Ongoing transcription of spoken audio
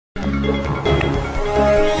ನಮಸ್ಕಾರ,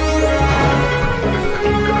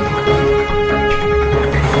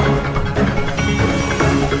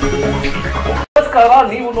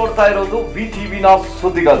 ನೀವು ನೋಡ್ತಾ ಇರೋದು ವಿಟಿವಿನ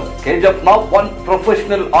ಸುದ್ದಿಗಳು. ಕೆಜಿಎಫ್ನ one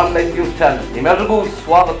professional online news channel. ನಿಮ್ಮೆಲ್ಲರಿಗೂ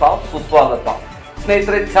ಸ್ವಾಗತ ಸುಸ್ವಾಗತ.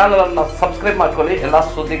 ಸ್ನೇಹಿತರೆ, ಚಾನೆಲ್ ಅನ್ನ ಸಬ್ಸ್ಕ್ರೈಬ್ ಮಾಡ್ಕೊಳ್ಳಿ. ಎಲ್ಲಾ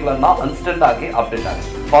ಸುದ್ದಿಗಳನ್ನ ಇನ್ಸ್ಟೆಂಟ್ ಆಗಿ ಅಪ್ಡೇಟ್ ಆಗಿ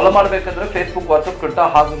ಫಾಲೋ ಮಾಡಬೇಕಂದ್ರೆ ಫೇಸ್ಬುಕ್, ವಾಟ್ಸ್ಆಪ್, ಟ್ವಿಟರ್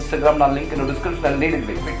ಹಾಗೂ ಇನ್ಸ್ಟಾಗ್ರಾಮ್ ನ ಲಿಂಕ್ ಡಿಸ್ಕ್ರಿಪ್ಷನ್ ಅಲ್ಲಿ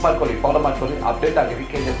ನೀಡಿದ್ವಿ. ಕ್ಲಿಕ್ ಮಾಡ್ಕೊಳ್ಳಿ, ಫಾಲೋ ಮಾಡ್ಕೊಳ್ಳಿ, ಅಪ್ಡೇಟ್ ಆಗಿರಿ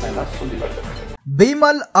ಕೆಜಿಎಫ್ ನ ಸುದ್ದಿಗಳು.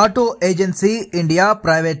 Beml Auto Agency India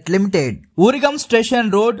Private Limited, Urigam Station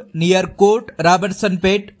Road near Court,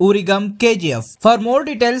 Robertsonpet, Urigam, KGF. For more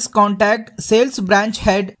details, contact Sales Branch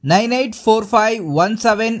Head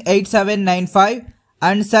 9845178795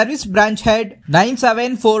 and Service Branch Head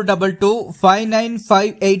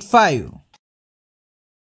 97422595585.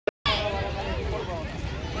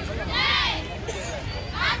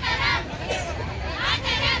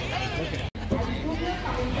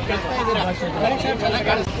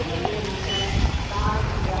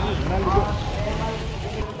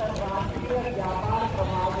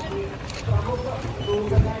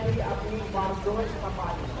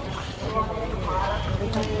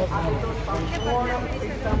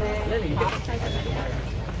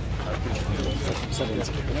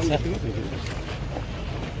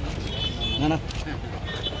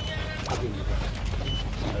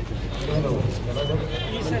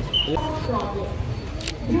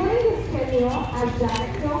 During his tenure as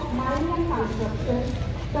Director of Mining and Construction,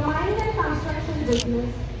 the mining and construction business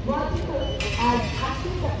vertical has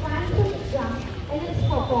achieved a quantum jump in its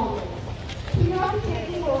performance. Prior to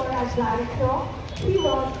taking over as Director, he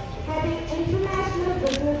was heading International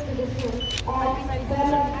Business Division of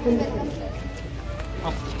Beml Limited.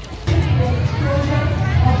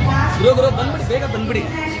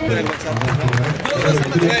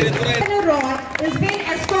 Roy is being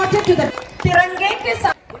escorted to the Tirange ke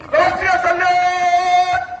saath.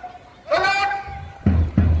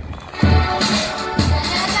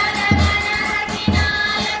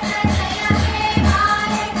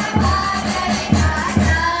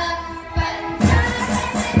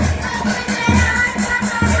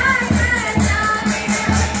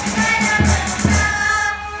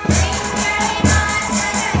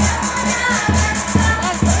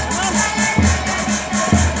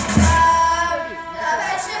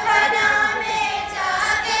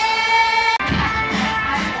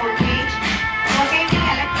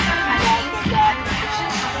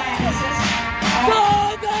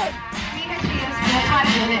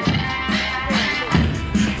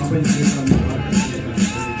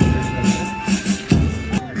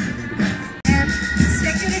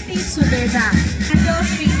 Security Subedar.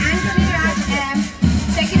 Sri Anthony Raj M.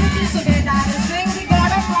 Security Subedar is doing the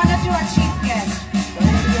God of Honor to a chief guest.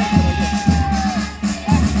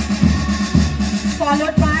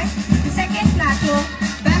 Followed by the second platoon,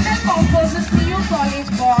 Beml Composite PU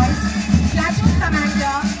College Boys, Platoon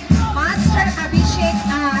Commander Master Abhishek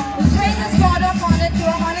R. is doing his God of Honor to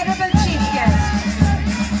a honorable chief guest.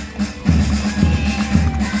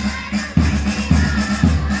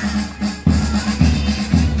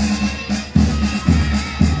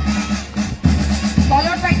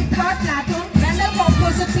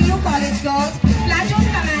 PU College Girls, Platoon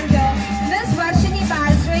Commander Ms. Varshini Bar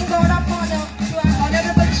is doing God of Honor to our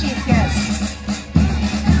honorable chief guest.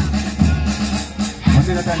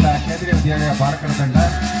 ಮುಂದಿನ ತಂಡ ಕೇಂದ್ರೀಯ ವಿದ್ಯಾಲಯ ಬಾಲಕರ ತಂಡ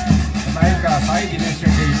ನಾಯಕ ಸಾಯಿ ದಿನೇಶ್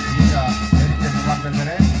ಶೆಟ್ಟಿ ಈಗ ವೇದಿಕೆಯನ್ನು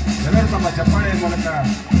ಮಾಡ್ತಿದ್ದಾರೆ. ಎಲ್ಲರೂ ತಮ್ಮ ಚಪ್ಪಾಳೆಯ ಮೂಲಕ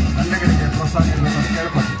ತಂಡಗಳಿಗೆ ಪ್ರೋತ್ಸಾಹ ನೀಡಬೇಕು ಅಂತ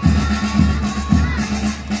ಕೇಳ್ಕೊಳ್ತೀವಿ.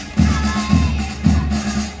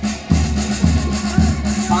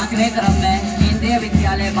 पांचवें क्रम में केंद्रीय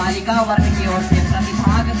विद्यालय बालिका वर्ग की ओर से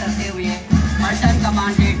प्रतिभाग करते हुए पलटन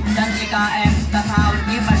कमांडेंट चंद्रिका एम तथा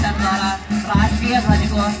उनकी पलटन द्वारा राष्ट्रीय ध्वज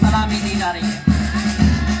को सलामी दी जा रही है।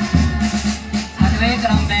 छठवें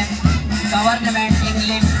क्रम में government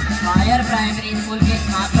English higher primary school के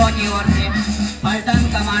छात्रों की ओर से पलटन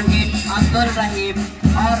कमांडेंट अब्दुल रहीम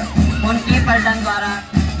और उनकी पलटन द्वारा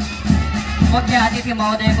मुख्य अतिथि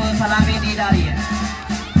महोदय को सलामी दी जा रही है।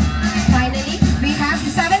 Finally, we have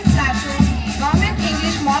the 7th platoon, Government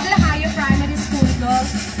English Model Higher Primary School Girls,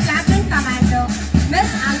 Platoon Commander Ms.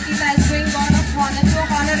 Ankita is doing God of Honor to a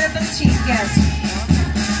honorable chief guest.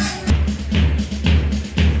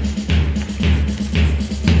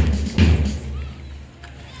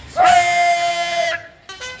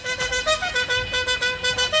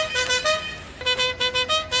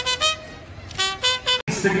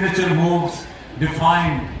 Signature moves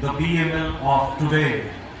define the Beml of today.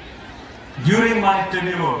 During my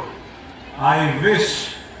tenure, I wish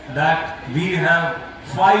that we have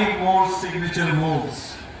 5 more signature moves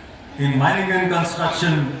in mining and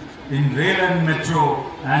construction, in rail and metro,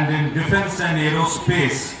 and in defense and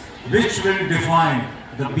aerospace which will define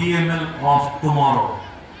the BML of tomorrow.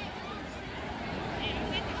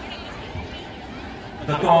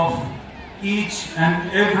 The thought of each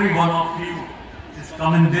and every one of you is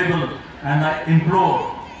commendable, and I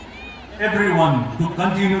implore everyone to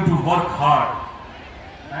continue to work hard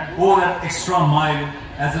and go that extra mile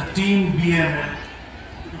as a team BML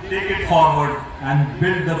to take it forward and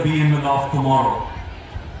build the BML of tomorrow.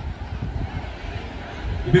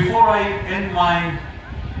 Before I end my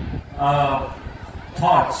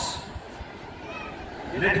thoughts,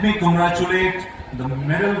 let me congratulate the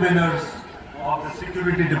medal winners of the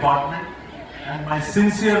security department and my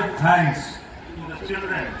sincere thanks to the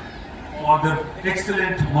children for their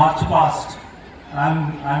excellent march past.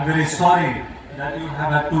 I'm very sorry that you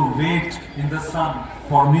have had to wait in the sun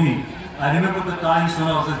for me. I remember the times when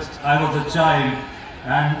I was a child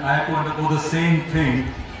and I had to undergo the same thing,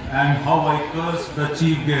 and how I cursed the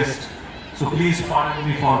chief guest. So please pardon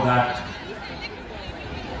me for that.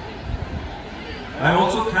 I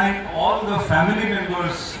also thank all the family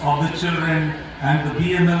members of the children and the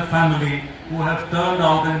BML family who have turned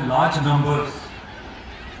out in large numbers.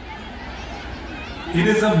 It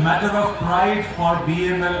is a matter of pride for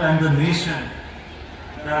BML and the nation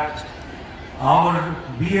that our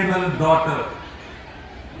BML daughter,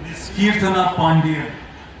 Ms. Kirtana Pandian,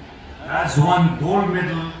 has won gold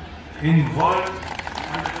medal in World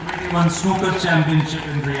Under-21 Snooker Championship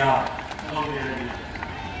in Riyadh, Saudi Arabia.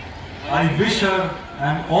 I wish her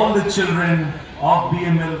and all the children of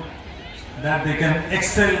BML that they can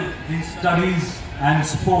excel in studies and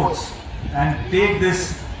sports and take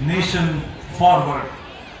this nation forward.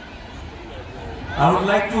 I would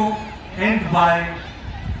like to end by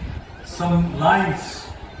some lines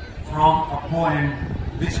from a poem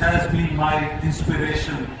which has been my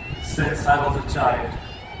inspiration since I was a child.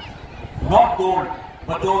 Not gold,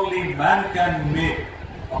 but only man can make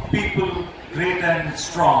a people great and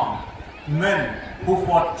strong. Men who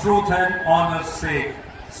for truth and honor's sake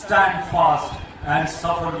stand fast and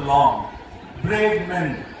suffer long. Brave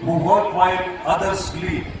men who work while others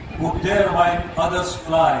sleep, who dare while others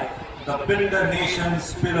fly, the builder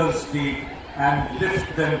nation's pillars deep and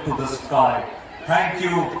lift them to the sky. Thank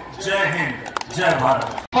you. Jai Hind. Jai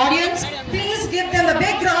Bharat. Audience, please give them a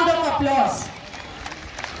big round of applause.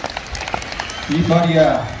 ಈ ಬಾರಿಯ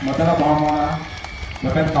ಮೊದಲ ಬಹುಮಾನ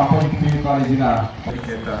weapon compound PU ಕಾಲೇಜಿನ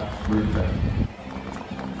ಪರಿಚಯ ಉಳಿಯುತ್ತಾರೆ.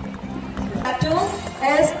 Platoon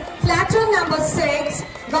is platoon number 6,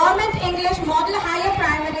 Government English Model Higher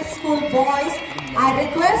Primary School Boys. I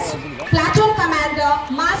request platoon commander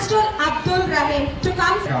Master Abdul Rahim to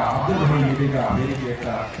come. Abdul Rahim ಇದೀಗ ವೇದಿಕೆಯತ್ತ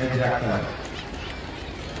ಹೆಜ್ಜೆ ಹಾಕ್ತಾರೆ.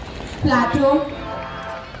 Platoon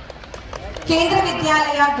Kendra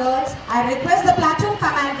Vidyalaya Girls. I request the platoon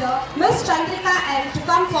commander Miss Chandrika M to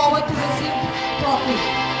come forward to receive trophy.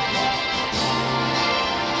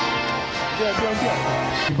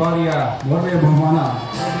 ಈ ಬಾರಿಯ ಮೂರನೇ ಬಹುಮಾನ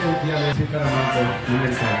ಕೇಂದ್ರೀಯ ವಿದ್ಯಾಲಯ ಸ್ವೀಕಾರ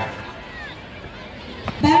ನೀಡುತ್ತಾರೆ.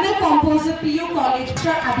 Beml composer PU College,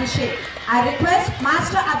 Mr. Abhishek. I request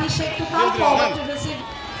Master Abhishek to come forward to receive.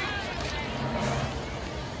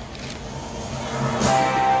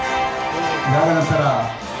 ಇದಾದ ನಂತರ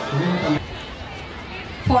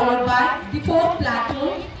Followed by the 4th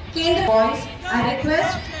platoon, Kendra Boys. I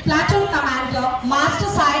request platoon commander Master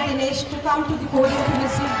Sai Dinesh to come to the podium to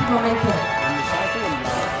receive the memento.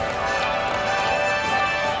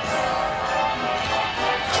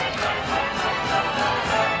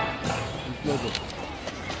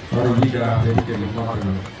 ಅವರೀಗ ವೇದಿಕೆಯಲ್ಲಿ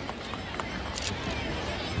ಮಾತನಾಡುವರು.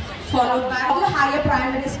 Followed by all higher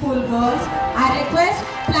primary school girls. I request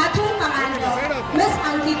platoon commander Miss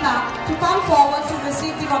Ankita to come forward to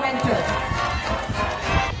receive the memento.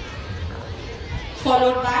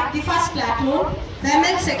 Followed by the 1st platoon,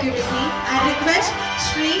 Beml Security. I request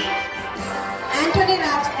Shri Anthony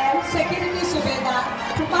Raj M, Security Subedar,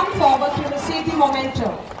 to come forward to receive the memento.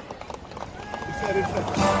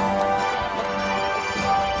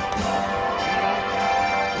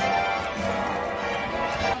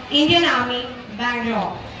 Indian Army,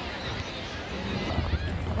 Bangalore.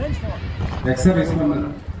 ಎಕ್ಸರ್ವಿಸ್ಮೆನ್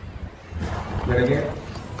ಗಳಿಗೆ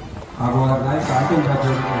ಹಾಗೂ ಅವರ ನಾಯಕ ಅಂತಿಮ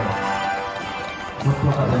ರಾಜ್ಯವರಿಗೆ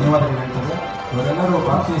ಹೃತ್ಪೂರ್ವಕ ಧನ್ಯವಾದಗಳು ಹೇಳ್ತದೆ. ಇವರೆಲ್ಲರೂ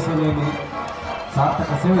ಭಾರತೀಯ ಸೇನೆಯಲ್ಲಿ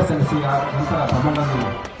ಸಾರ್ಥಕ ಸೇವೆ ಸಲ್ಲಿಸಿ ಆ ನಂತರ ತಮಿಳಿನಲ್ಲಿ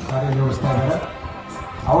ಕಾರ್ಯನಿರ್ವಹಿಸ್ತಾ ಇದ್ದಾರೆ.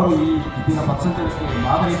 ಅವರು ಈ ದಿನ ಪಥಸಂಚಲನಕ್ಕೆ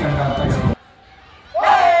ಮಾದರಿ ತಂಡ ಅಂತ ಹೇಳ್ತಾರೆ.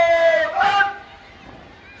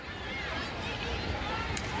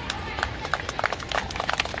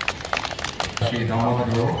 ಶ್ರೀ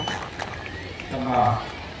ದಾಮೋದರರು ತಮ್ಮ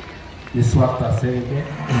ನಿಸ್ವಾರ್ಥ ಸೇವೆಗೆ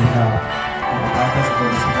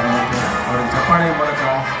ಅವರ ಚಪ್ಪಾಳೆ ಮೂಲಕ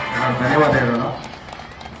ನಾನು ಧನ್ಯವಾದ ಹೇಳೋಣ.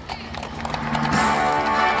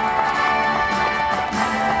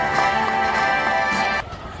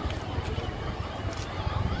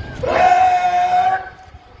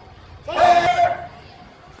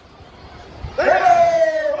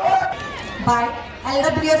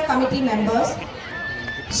 committee members,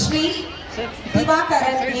 Shri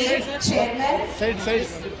Divakaran A, Chairman,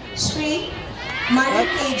 Shri Mani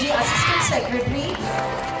KG, Assistant Secretary,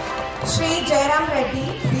 Shri Jairam Reddy,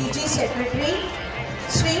 BG Secretary,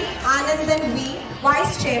 Shri Anandan V,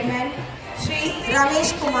 Vice Chairman, Shri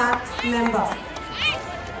Ramesh Kumar, Member.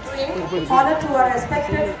 Honor to our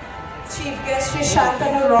respected Chief Guest, Shri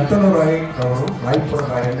Shantanu Roy ಅವರು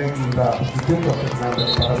ರಾಯಪುರದ ಎನ್ಐಟಿಯಿಂದ ವಿದ್ಯುತ್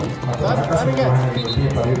ತಂತ್ರಜ್ಞಾನದಲ್ಲಿ ಮತ್ತು ಹಣಕಾಸು ನಿರ್ವಹಣೆಯಲ್ಲಿ ವೃತ್ತಿಯ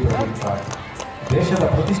ಪದವಿ ಪಡೆದಿದ್ದಾರೆ. ದೇಶದ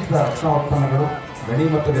ಪ್ರತಿಷ್ಠಿತ ರಕ್ಷಣಾ ಉತ್ಪನ್ನಗಳು, ಗಣಿ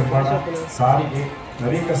ಮತ್ತು ನಿರ್ಮಾಣ, ಸಾರಿಗೆ,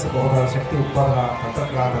 ನವೀಕರಿಸಬಹುದಾದ ಶಕ್ತಿ ಉತ್ಪಾದನಾ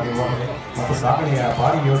ತಂತ್ರಜ್ಞಾನದ ನಿರ್ವಹಣೆ ಮತ್ತು ಸಾಗಣೆಯ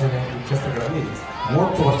ಭಾರಿ ಯೋಜನೆ ಈ ಕ್ಷೇತ್ರಗಳಲ್ಲಿ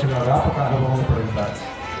 30 ವರ್ಷಗಳ ವ್ಯಾಪಕ ಅನುಭವವನ್ನು ಪಡೆದಿದ್ದಾರೆ.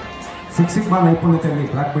 ಸಿಕ್ಸ್ ಸಿಗ್ಮಾ ನೈಪುಣ್ಯತೆಯಲ್ಲಿ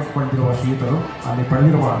ಬ್ಲಾಕ್ ಬೆಲ್ಟ್ ಪಡೆದಿರುವ ಶ್ರೀಯುತರು ಅಲ್ಲಿ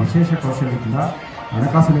ಪಡೆದಿರುವ ವಿಶೇಷ ಕೌಶಲ್ಯದಿಂದ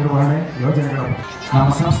ಹಣಕಾಸು ನಿರ್ವಹಣೆ ಯೋಜನೆಗಳ ನಮ್ಮ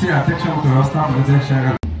ಸಂಸ್ಥೆಯ ಅಧ್ಯಕ್ಷ ಮತ್ತು ವ್ಯವಸ್ಥಾಪಕ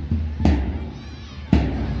ನಿರ್ದೇಶಕ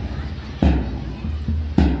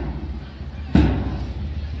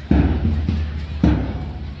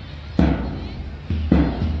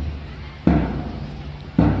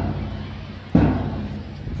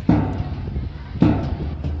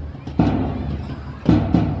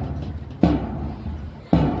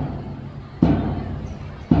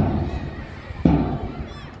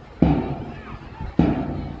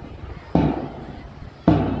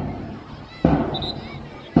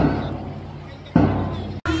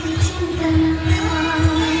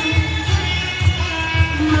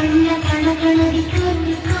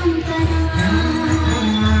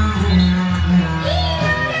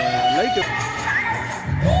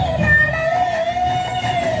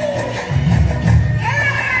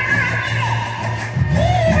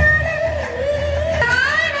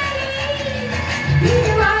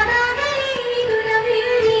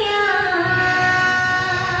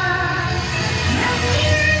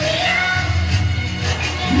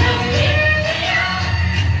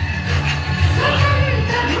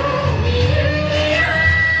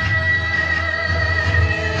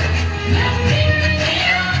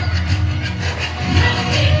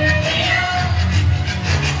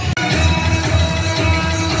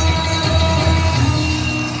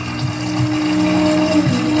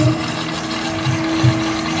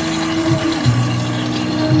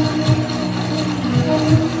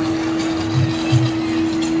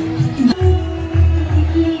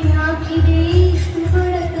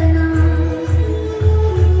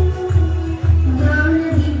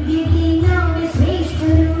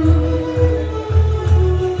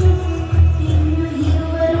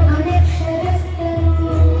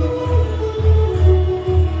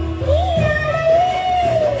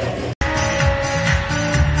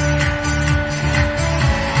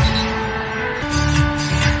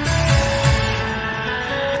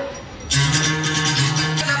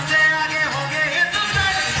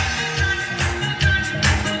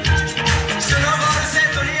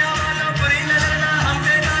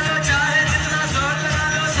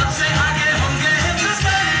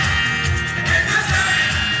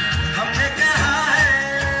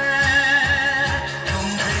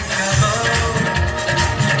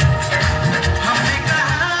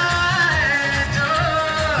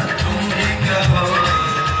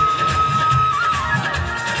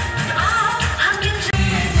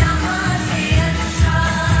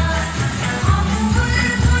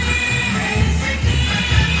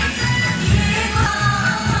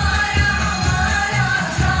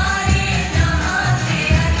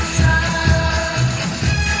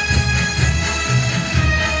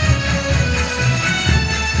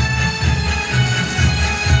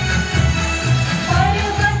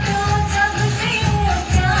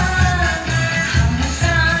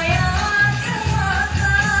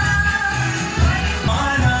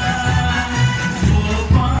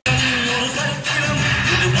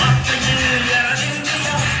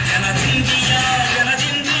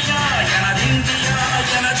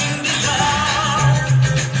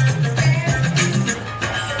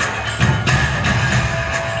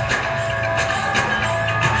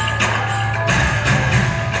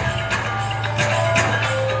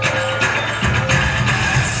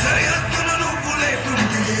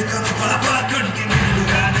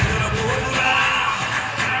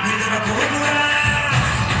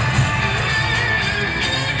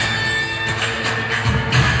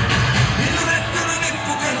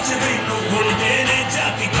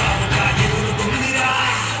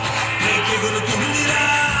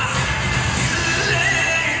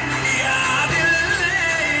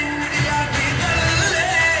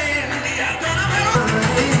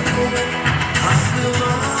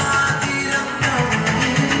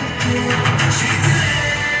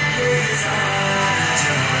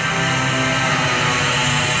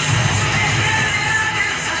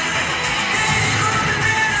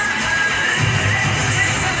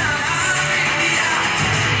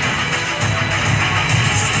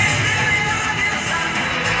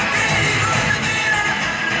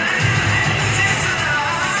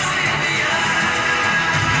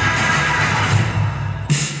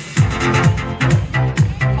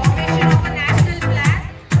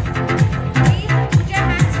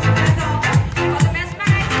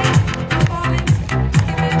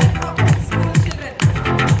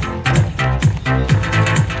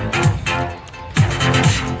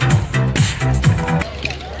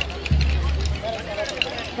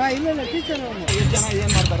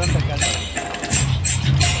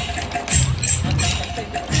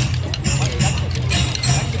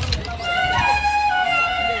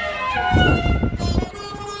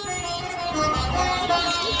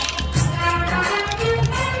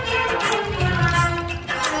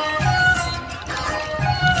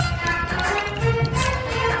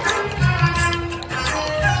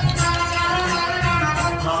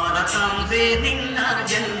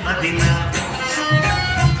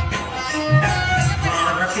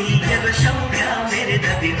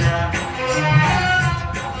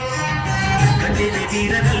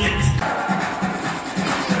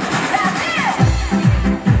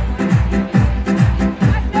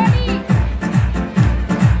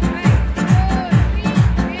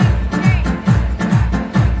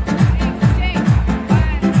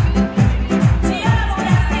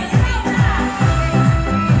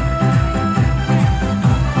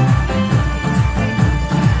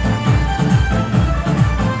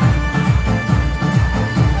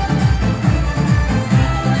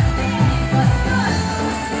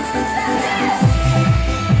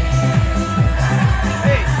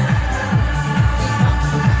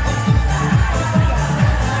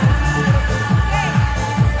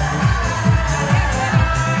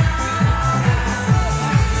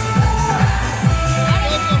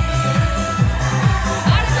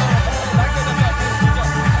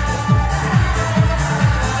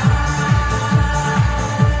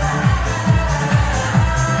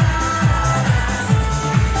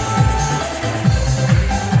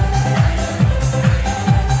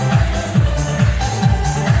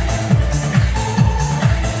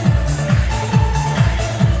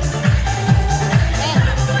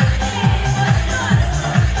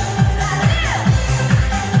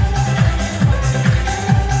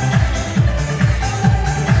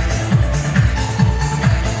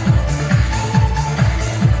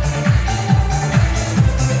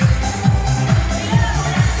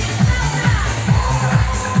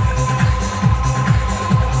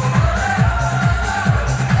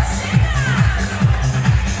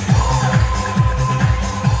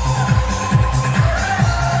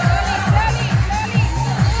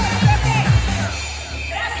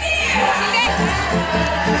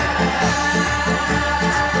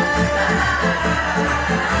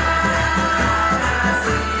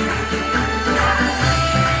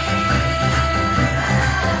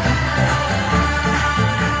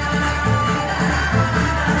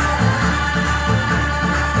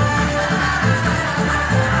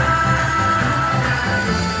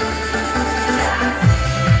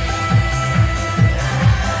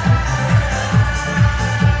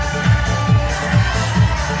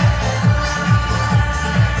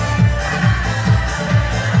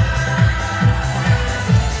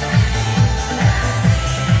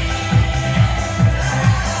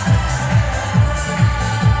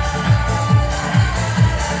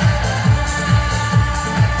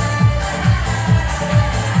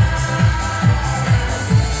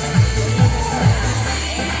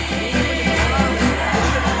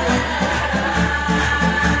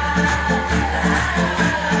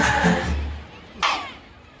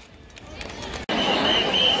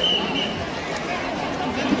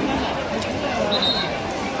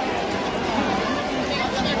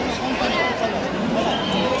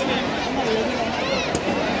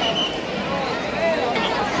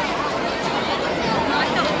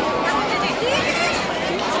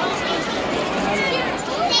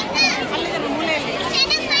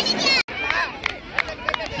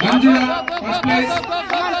Manjula, first place.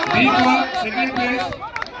 Deepa, second place.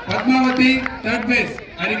 Padmavati, third place.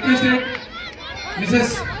 I requested Mrs.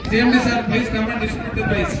 CMD sir, please come and distribute the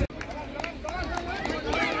prize.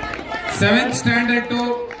 7th standard to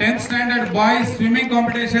 10th standard boys swimming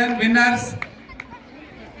competition winners.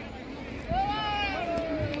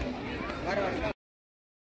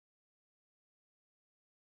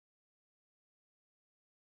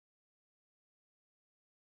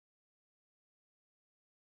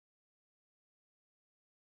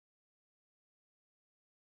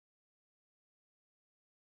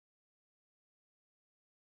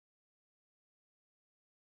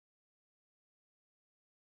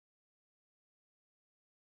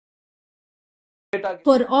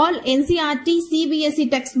 For all NCERT,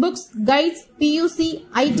 CBSE textbooks, guides, PUC,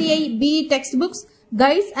 ITI, BE textbooks,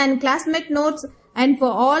 guides and classmate notes, and for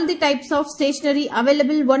all the types of stationery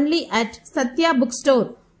available only at Satya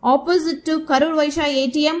Bookstore, opposite to Karur Vaishya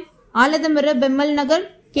ATM, Aladamara, Beml Nagar,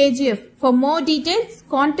 KGF. For more details,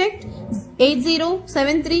 contact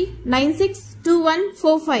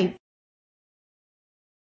 8073962145.